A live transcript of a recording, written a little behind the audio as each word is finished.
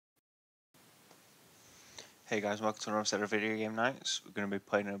Hey guys, welcome to another set of video game nights. We're going to be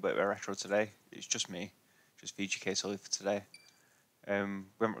playing a bit of a retro today. It's just me, just VGKsulley for today. We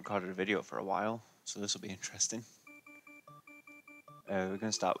haven't recorded a video for a while, so this will be interesting. We're going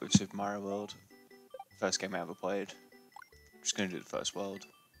to start with Super Mario World. First game I ever played. Just going to do the first world.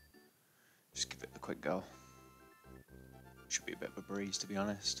 Just give it a quick go. Should be a bit of a breeze, to be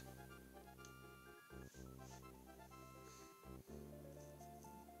honest.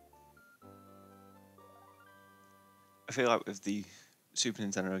 I feel like with the Super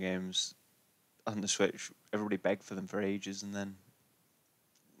Nintendo games on the Switch, everybody begged for them for ages and then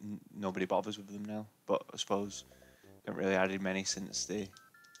nobody bothers with them now. But I suppose they haven't really added many since they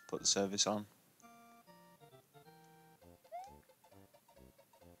put the service on.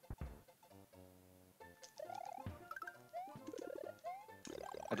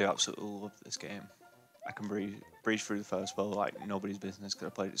 I do absolutely love this game. I can breeze through the first world like nobody's business because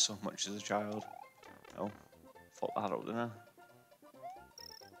I played it so much as a child. Oh, fucked that up, didn't I?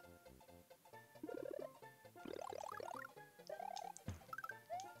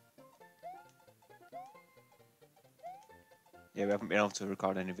 Yeah, we haven't been able to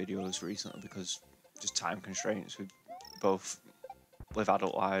record any videos recently because just time constraints. We both live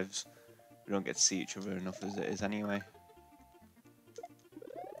adult lives. We don't get to see each other enough as it is anyway.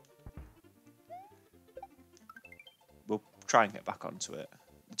 We'll try and get back onto it.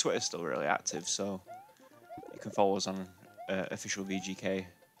 The Twitter's still really active, so you can follow us on official VGK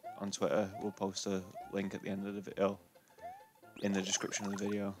on Twitter. We'll post a link at the end of the video, in the description of the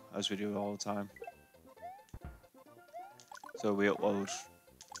video, as we do all the time. So we upload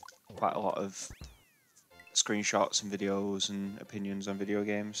quite a lot of screenshots and videos and opinions on video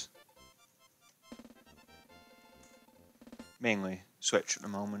games. Mainly Switch at the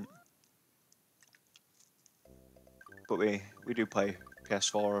moment. But we do play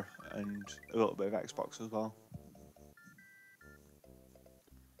PS4 and a little bit of Xbox as well.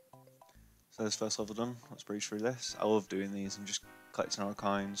 So this first level done, let's breeze through this. I love doing these and just collecting all the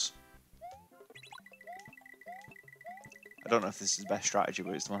coins. I don't know if this is the best strategy,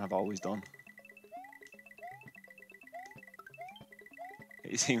 but it's the one I've always done.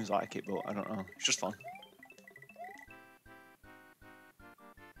 It seems like it, but I don't know. It's just fun.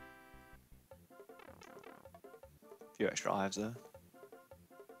 A few extra lives there.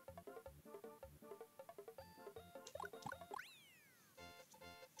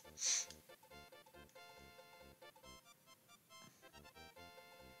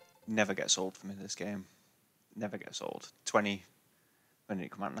 Never gets old for me, this game. Never gets old. When did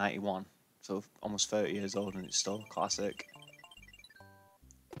it come out? 91. So almost 30 years old and it's still a classic.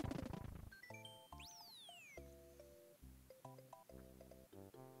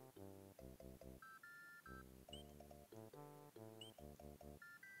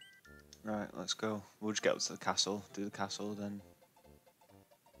 Right, let's go. We'll just get up to the castle, do the castle, then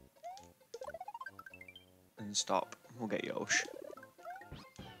and stop. We'll get Yosh.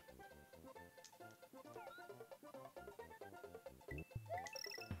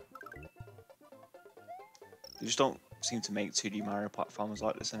 They just don't seem to make 2D Mario platformers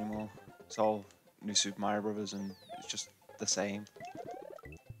like this anymore. It's all New Super Mario Brothers and it's just the same.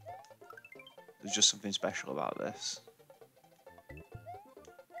 There's just something special about this.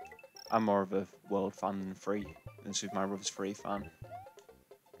 I'm more of a world fan than Super Mario Bros. 3 fan.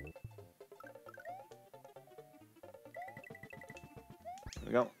 There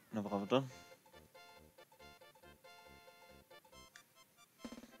we go, another level done.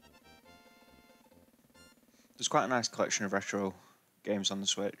 There's quite a nice collection of retro games on the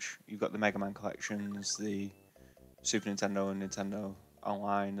Switch. You've got the Mega Man collections, the Super Nintendo and Nintendo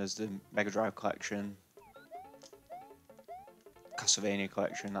Online, there's the Mega Drive collection, Castlevania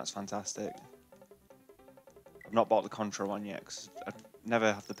collection, that's fantastic. I've not bought the Contra one yet because I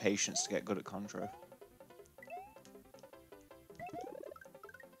never have the patience to get good at Contra.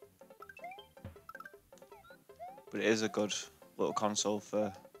 But it is a good little console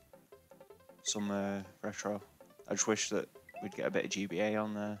for some retro. I just wish that we'd get a bit of GBA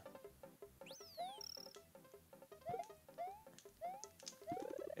on there.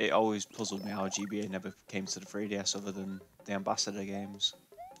 It always puzzled me how GBA never came to the 3DS other than the Ambassador games.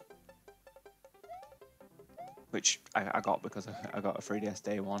 Which I got because I got a 3DS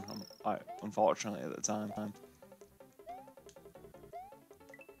day one, unfortunately at the time.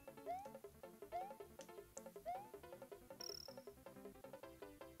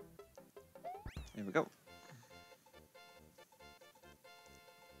 Here we go.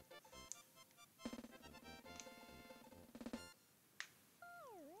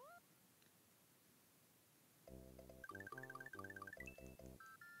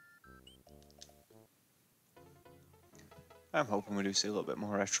 I'm hoping we do see a little bit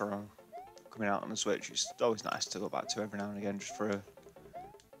more retro coming out on the Switch. It's always nice to go back to every now and again just for a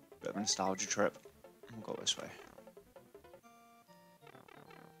bit of a nostalgia trip. We'll go this way.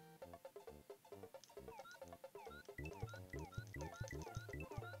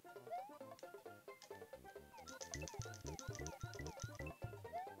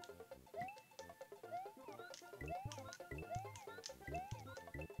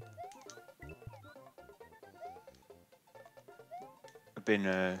 I've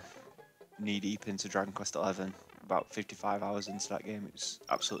been knee deep into Dragon Quest XI, about 55 hours into that game. It's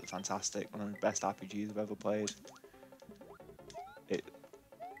absolutely fantastic, one of the best RPGs I've ever played. It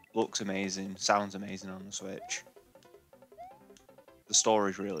looks amazing, sounds amazing on the Switch. The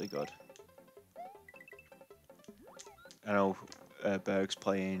story's really good. I know Berg's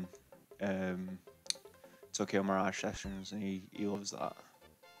playing Tokyo Mirage Sessions and he loves that.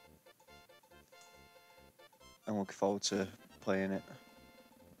 I'm looking forward to playing it.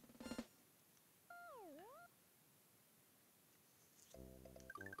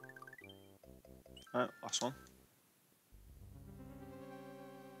 Alright, last one.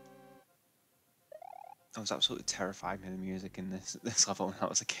 I was absolutely terrified by the music in this level when I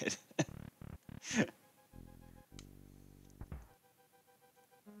was a kid.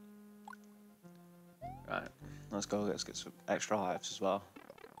 Right, let's go. Let's get some extra lives as well.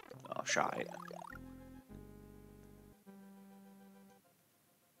 Oh, shite.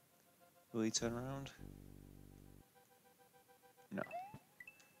 Will he turn around? No.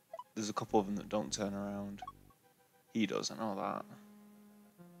 There's a couple of them that don't turn around. He does, I know that.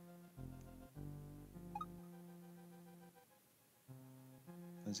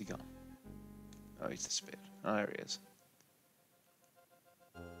 Where's he gone? Oh, he's disappeared. Oh, there he is.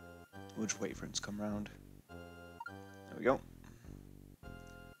 We'll just wait for him to come round. There we go.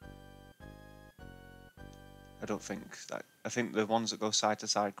 I don't think that... I think the ones that go side to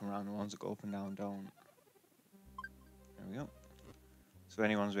side come round, the ones that go up and down don't. There we go. So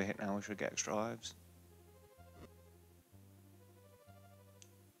any ones we hit now, we should get extra lives.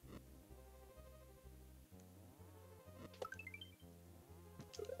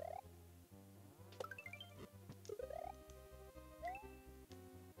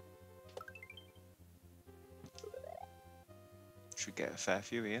 Should get a fair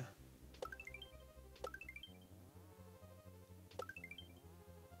few here.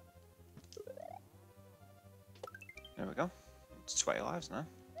 There we go. It's 20 lives now.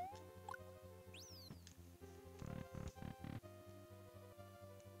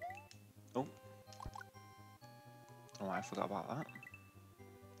 Oh. Oh, I forgot about that.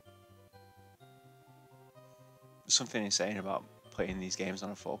 There's something insane about playing these games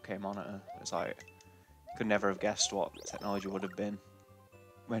on a 4K monitor. It's like, could never have guessed what technology would have been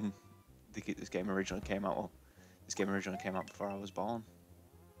when this game originally came out. Well, this game originally came out before I was born.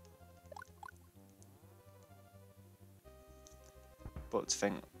 But to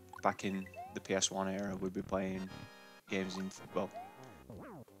think back in the PS1 era, we'd be playing games in, well,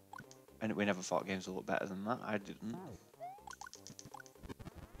 and we never thought games would look better than that. I didn't.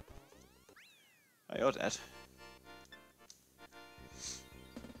 Oh, you're dead.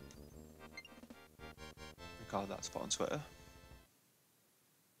 Record that spot on Twitter.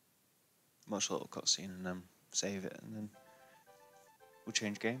 Watch a little cutscene and then save it, and then we'll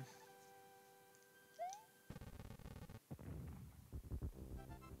change game.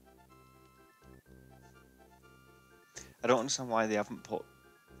 I don't understand why they haven't put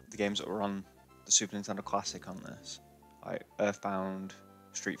the games that were on the Super Nintendo Classic on this, like Earthbound,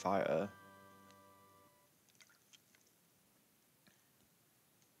 Street Fighter.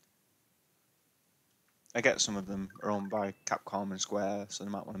 I get some of them are owned by Capcom and Square, so they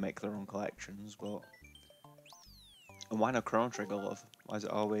might want to make their own collections, but... And why no Chrono Trigger, love? Why is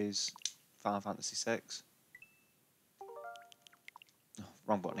it always Final Fantasy VI? Oh,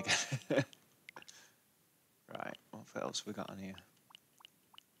 wrong button again. Right, what else have we got on here?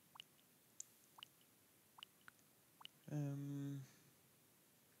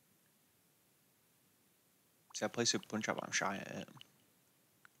 See, I play Super Punch-Out, but I'm shy at it.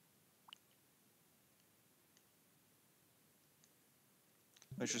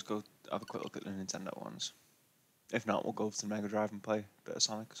 Let's just go have a quick look at the Nintendo ones. If not, we'll go to the Mega Drive and play a bit of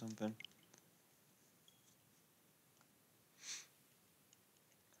Sonic or something.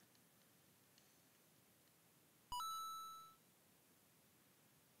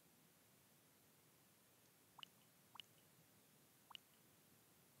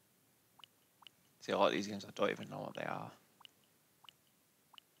 See, a lot of these games I don't even know what they are.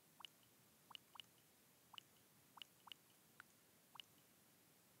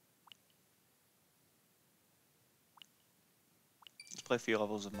 play a few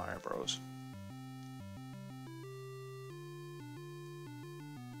levels of Mario Bros.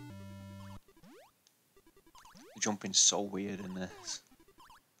 The jumping's so weird in this.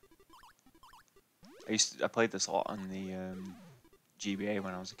 I played this a lot on the GBA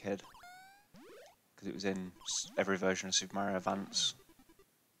when I was a kid, because it was in every version of Super Mario Advance.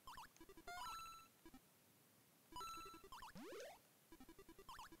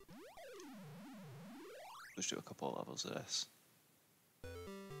 Let's do a couple of levels of this.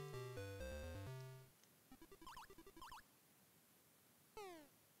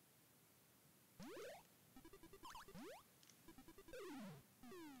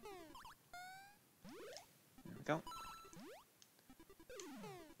 There we go.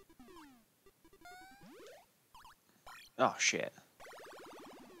 Oh shit.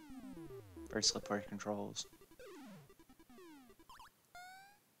 Very slippery controls.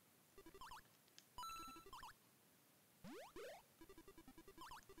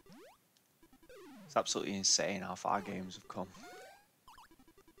 It's absolutely insane how far games have come.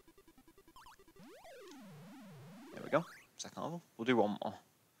 There we go. Second level. We'll do one more.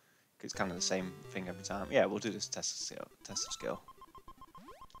 Because it's kind of the same thing every time. Yeah, we'll do this test of skill.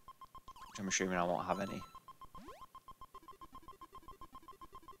 Which I'm assuming I won't have any.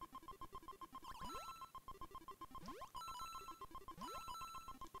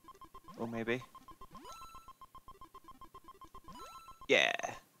 Or maybe. Yeah.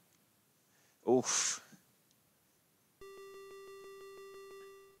 Oof.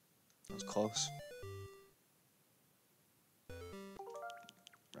 That was close.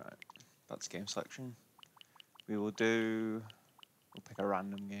 Right. That's game selection. We'll pick a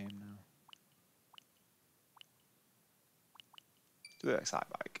random game now. Do it like Side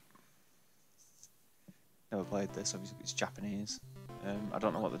Bike. Never played this, obviously it's Japanese. I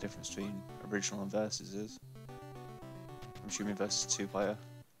don't know what the difference between original and versus is. I'm assuming versus 2-player.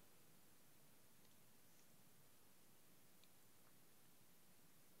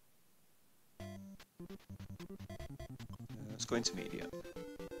 Let's go intermediate.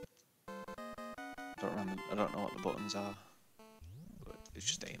 I don't know what the buttons are, but it's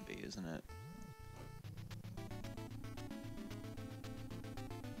just A and B, isn't it?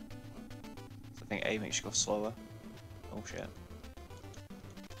 So I think A makes you go slower. Oh shit.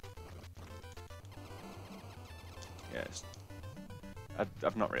 Yes.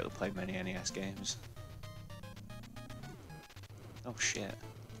 I've not really played many NES games. Oh shit.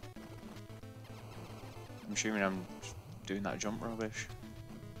 I'm assuming I'm doing that jump rubbish.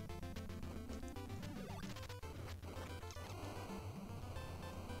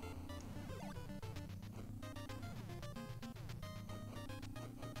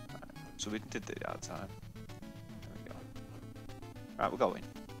 Right, so we did the other time. There we go. Right, we're going.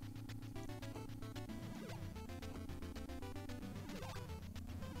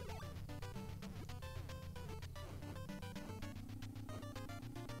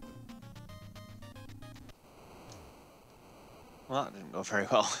 Well, that didn't go very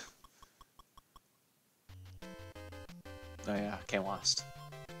well. Oh yeah, came last.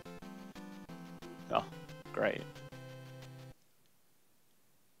 Oh, great.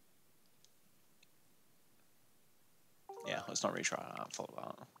 Yeah, let's not retry that. Follow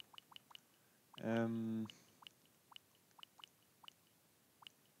that.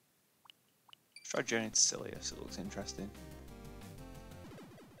 Let's try Journey to Silius. It looks interesting.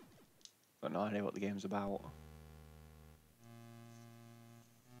 Got no idea what the game's about.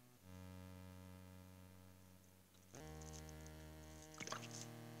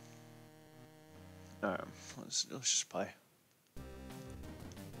 Let's just play.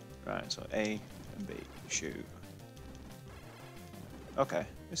 Right, so A and B, shoot. Okay,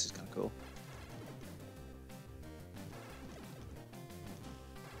 this is kind of cool.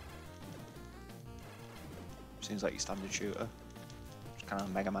 Seems like your standard shooter. It's kind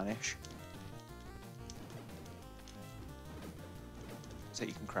of Mega Man-ish. So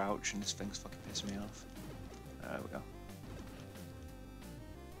you can crouch and this thing's fucking pissing me off. There we go.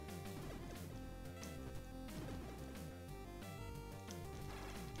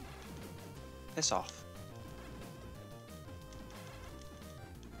 Piss off.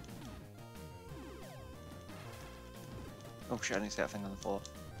 Oh shit, I need to get that thing on the floor.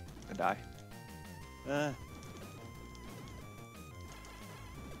 I'm gonna die. There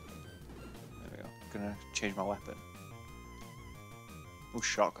we go. Gonna change my weapon. Oh,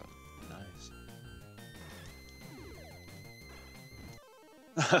 shotgun. Nice.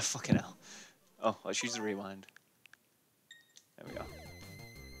 Fucking hell. Oh, let's use the rewind. There we go.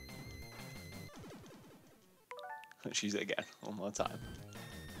 Let's use it again, one more time.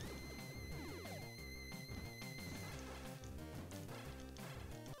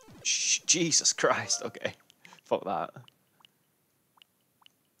 Jesus Christ, okay. Fuck that.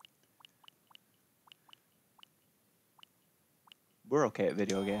 We're okay at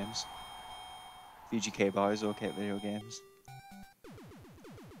video games. VGK boys are okay at video games.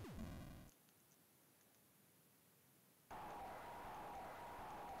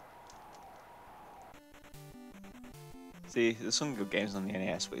 See, there's some good games on the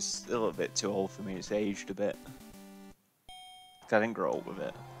NES, but it's a little bit too old for me. It's aged a bit. I didn't grow up with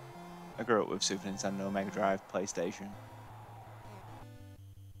it. I grew up with Super Nintendo, Mega Drive, PlayStation,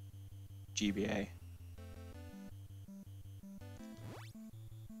 GBA.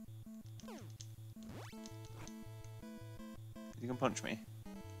 You can punch me.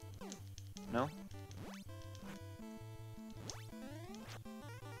 No?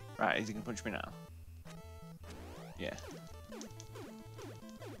 Right, is he gonna punch me now? Yeah.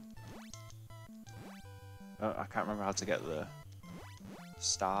 Oh, I can't remember how to get the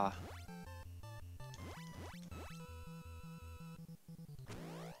star.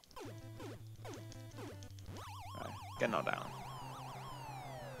 Right, get knocked down.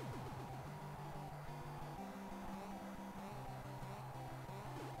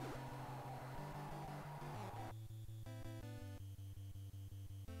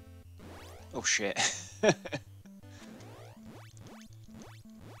 Oh shit. Have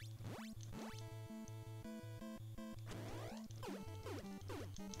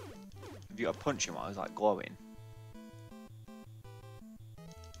you got to punch him while he's like glowing?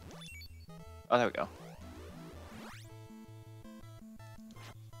 Oh, there we go.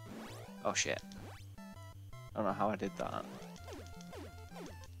 Oh shit. I don't know how I did that.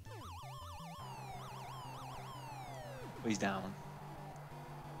 But he's down.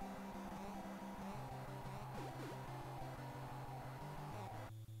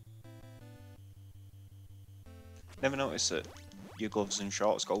 Never noticed that your gloves and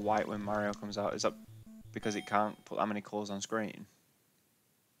shorts go white when Mario comes out. Is that because it can't put that many colours on screen?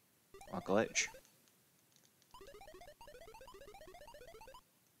 Or glitch?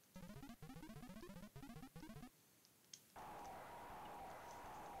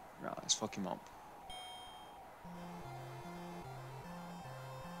 Right, let's fuck him up.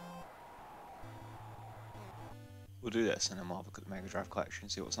 We'll do this and then we'll have a look at the Mega Drive collection,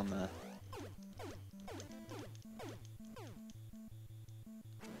 see what's on there.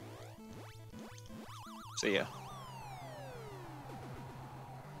 See ya.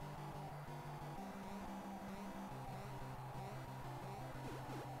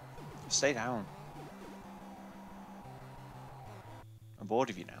 Stay down. I'm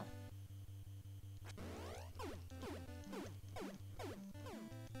bored of you now.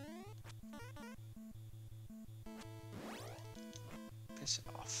 Piss it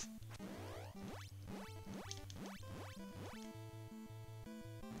off.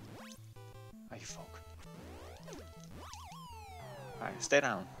 Oh, you fuck. Alright, stay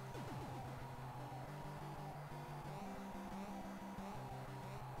down.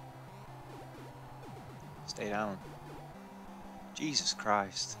 Stay down. Jesus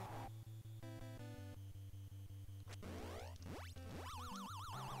Christ.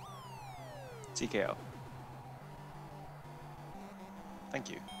 TKO. Thank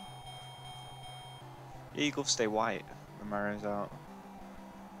you. Yeah, your gloves stay white when Mario's out.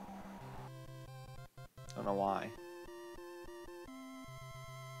 Don't know why.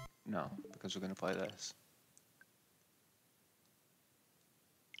 No, because we're going to play this.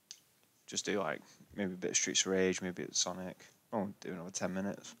 Just do like, maybe a bit of Streets of Rage, maybe it's Sonic. I won't do another 10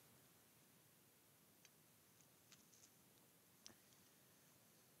 minutes.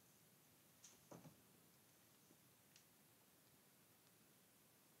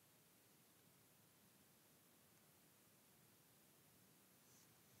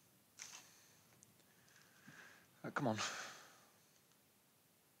 Come on.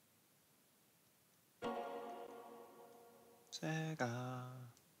 Sega.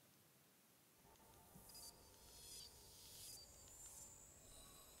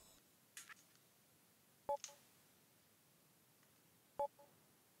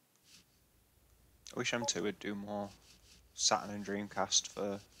 I wish M2 would do more Saturn and Dreamcast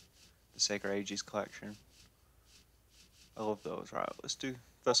for the Sega Ages collection. I love those. Right, let's do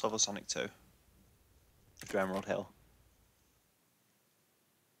first level Sonic 2. To Emerald Hill.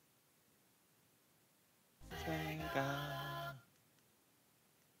 Sega.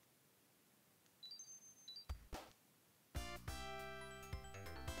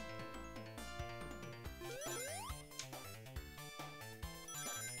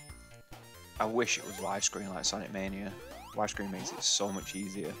 I wish it was widescreen like Sonic Mania. Widescreen makes it so much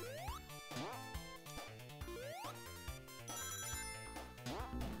easier.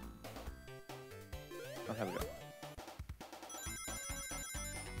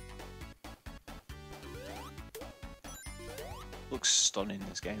 stunning,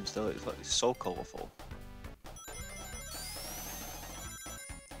 this game still. It's like, it's so colourful.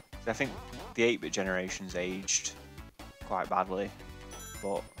 I think the 8-bit generation's aged quite badly,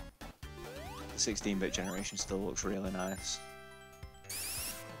 but the 16-bit generation still looks really nice.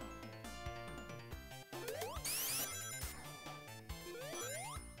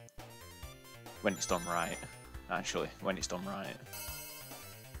 When it's done right, actually, when it's done right.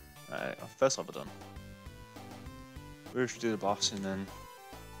 First level done. We should do the boss and then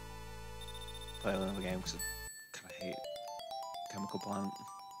play another game because I kind of hate Chemical Plant.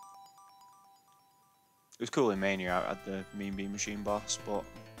 It was cool in Mania, I had the Mean Bean Machine boss, but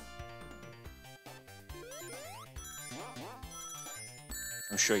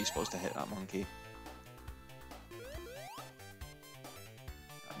I'm sure you're supposed to hit that monkey.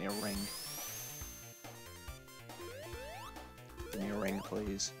 I need a ring. Give me a ring,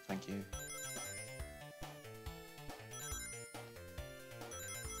 please. Thank you.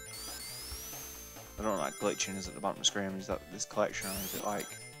 I don't like glitching is at the bottom of the screen. Is that this collection, or is it like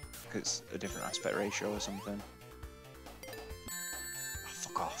it's a different aspect ratio or something? Oh,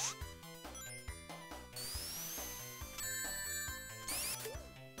 fuck off.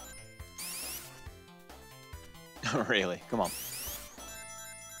 Really? Come on.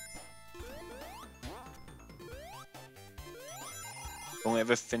 I've only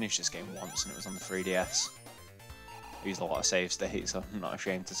ever finished this game once and it was on the 3DS. I used a lot of save states, so I'm not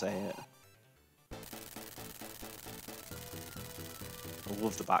ashamed to say it. I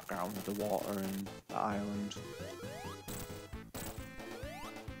love the background with the water and the island.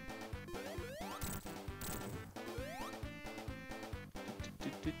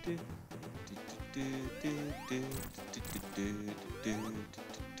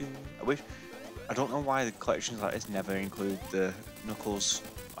 I don't know why the collections like this never include the Knuckles,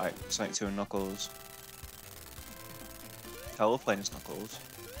 like Sonic 2 and Knuckles. I love playing as Knuckles.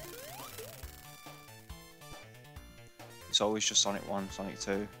 It's always just Sonic 1, Sonic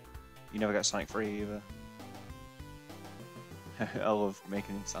 2. You never get Sonic 3 either. I love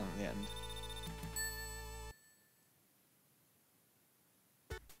making him stand at the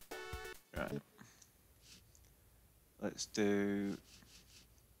end. Right. Let's do...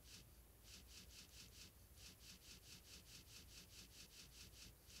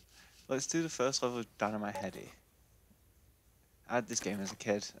 Let's do the first level of Dynamite Heady. I had this game as a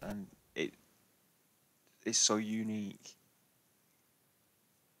kid and it's so unique.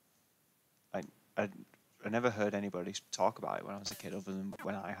 I never heard anybody talk about it when I was a kid other than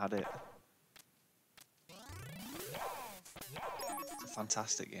when I had it. It's a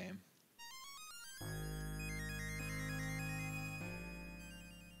fantastic game.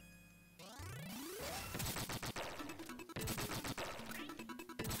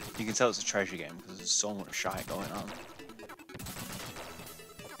 You can tell it's a treasure game because there's so much shite going on.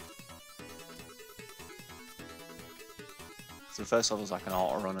 So the first level is like an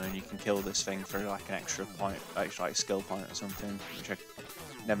auto runner, and you can kill this thing for like an extra point, extra like skill point or something, which I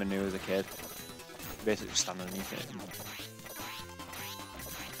never knew as a kid. You basically just stand underneath it,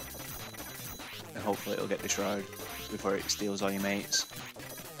 and hopefully it'll get destroyed before it steals all your mates.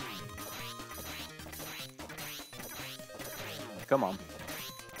 Come on.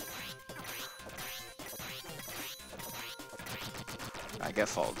 I get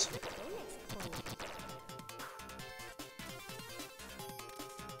fogged.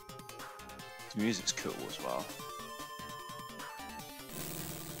 The music's cool as well.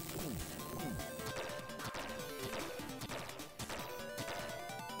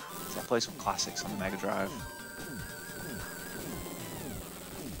 So I play some classics on the Mega Drive.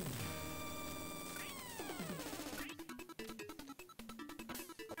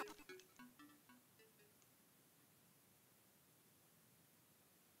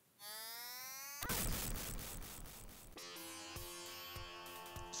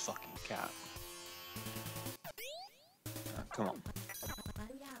 Fucking cat. Come on.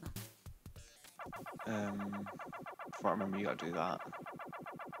 If I remember, you gotta do that.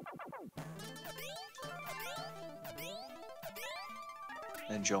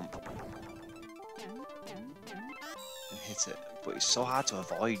 Then jump. And hit it. But it's so hard to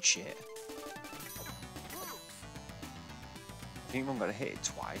avoid shit. I think I'm gonna hit it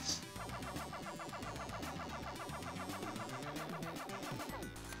twice.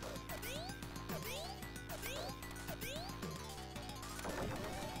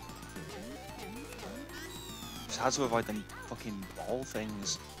 It's hard to avoid them fucking ball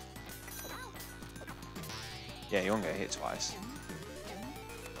things. Yeah, you won't get hit twice.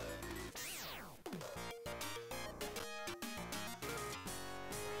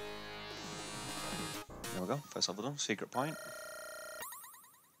 There we go, first level done, secret point.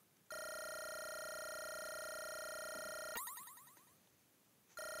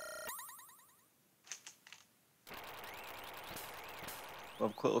 We'll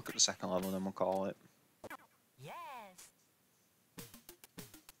have a quick look at the second level, then we'll call it. Yes.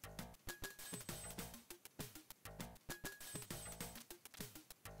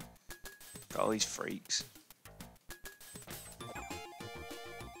 Got all these freaks.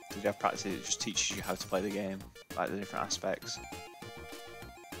 Did you have practice? It just teaches you how to play the game, like the different aspects.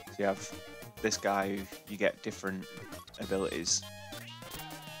 So you have this guy who you get different abilities.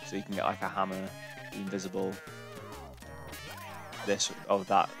 So you can get like a hammer, invisible. This or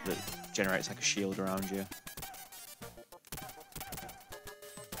that generates like a shield around you.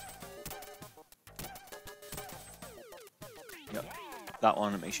 Yep. That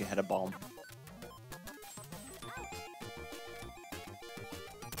one that makes you hit a bomb.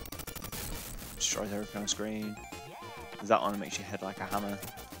 Destroys everything on screen. There's that one that makes you hit like a hammer.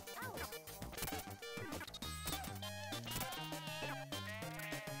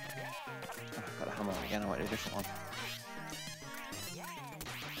 Oh, I've got a hammer again, I want a different one.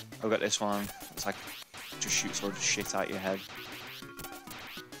 I've got this one, it's like, just shoots loads of shit out your head.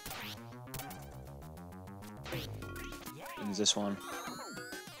 And there's this one,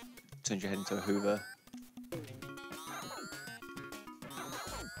 turns your head into a Hoover.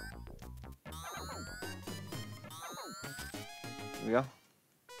 Here we go.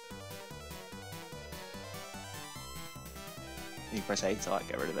 You press A to like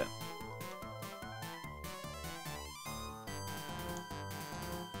get rid of it.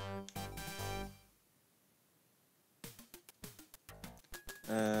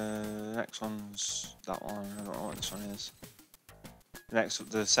 Next one's that one. I don't know what this one is.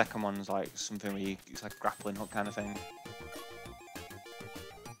 The second one's like something where it's like a grappling hook kind of thing.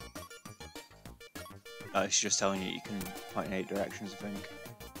 It's just telling you can point in 8 directions, I think.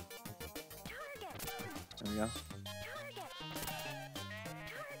 There we go.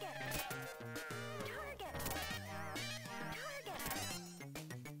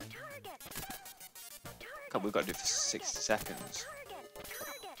 God, we've got to do it for 60 seconds.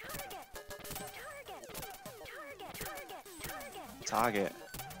 Target.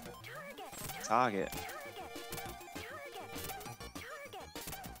 Target.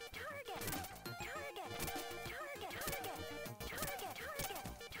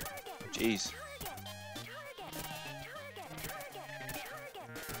 Jeez.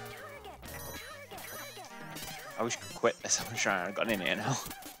 I wish I could quit this. I'm trying. I've got in here now.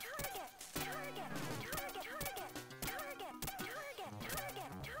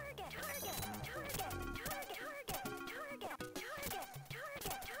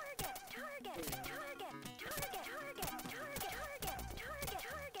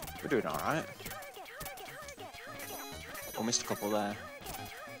 We're doing alright. Oh, missed a couple there.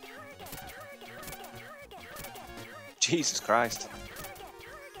 Jesus Christ.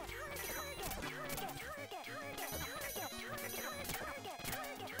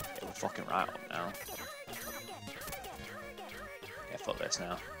 Yeah, we're fucking right up now. Yeah, fuck this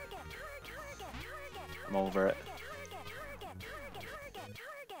now. I'm over it.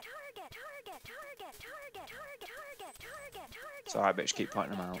 It's alright, bitch, keep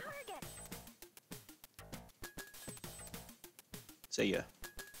pointing them out. See ya.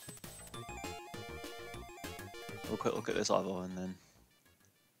 We'll quick look at this level and then...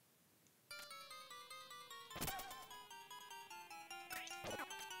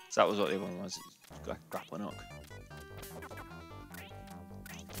 So that was what the other one was, like grappling hook.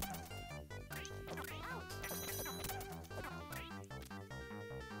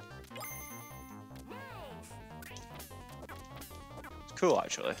 It's cool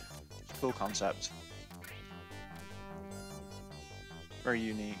actually, it's a cool concept. Very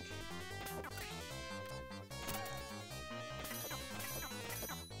unique.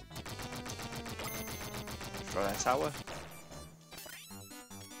 Destroy that tower.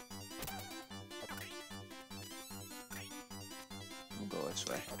 We'll go this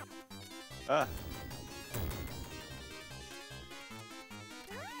way. Ah!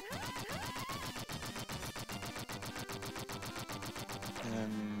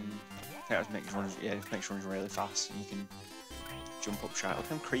 I think that makes makes runs really fast and you can jump up straight. Look at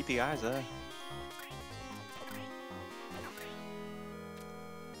them creepy eyes there.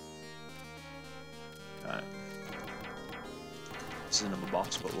 Right. This is another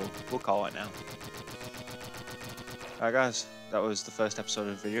boss, but we'll call it now. Alright guys, that was the first episode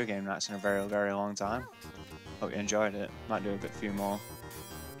of Video Game Nights in a very, very long time. Hope you enjoyed it. Might do a few more.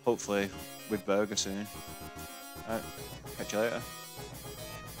 Hopefully with Burger soon. Alright, catch you later.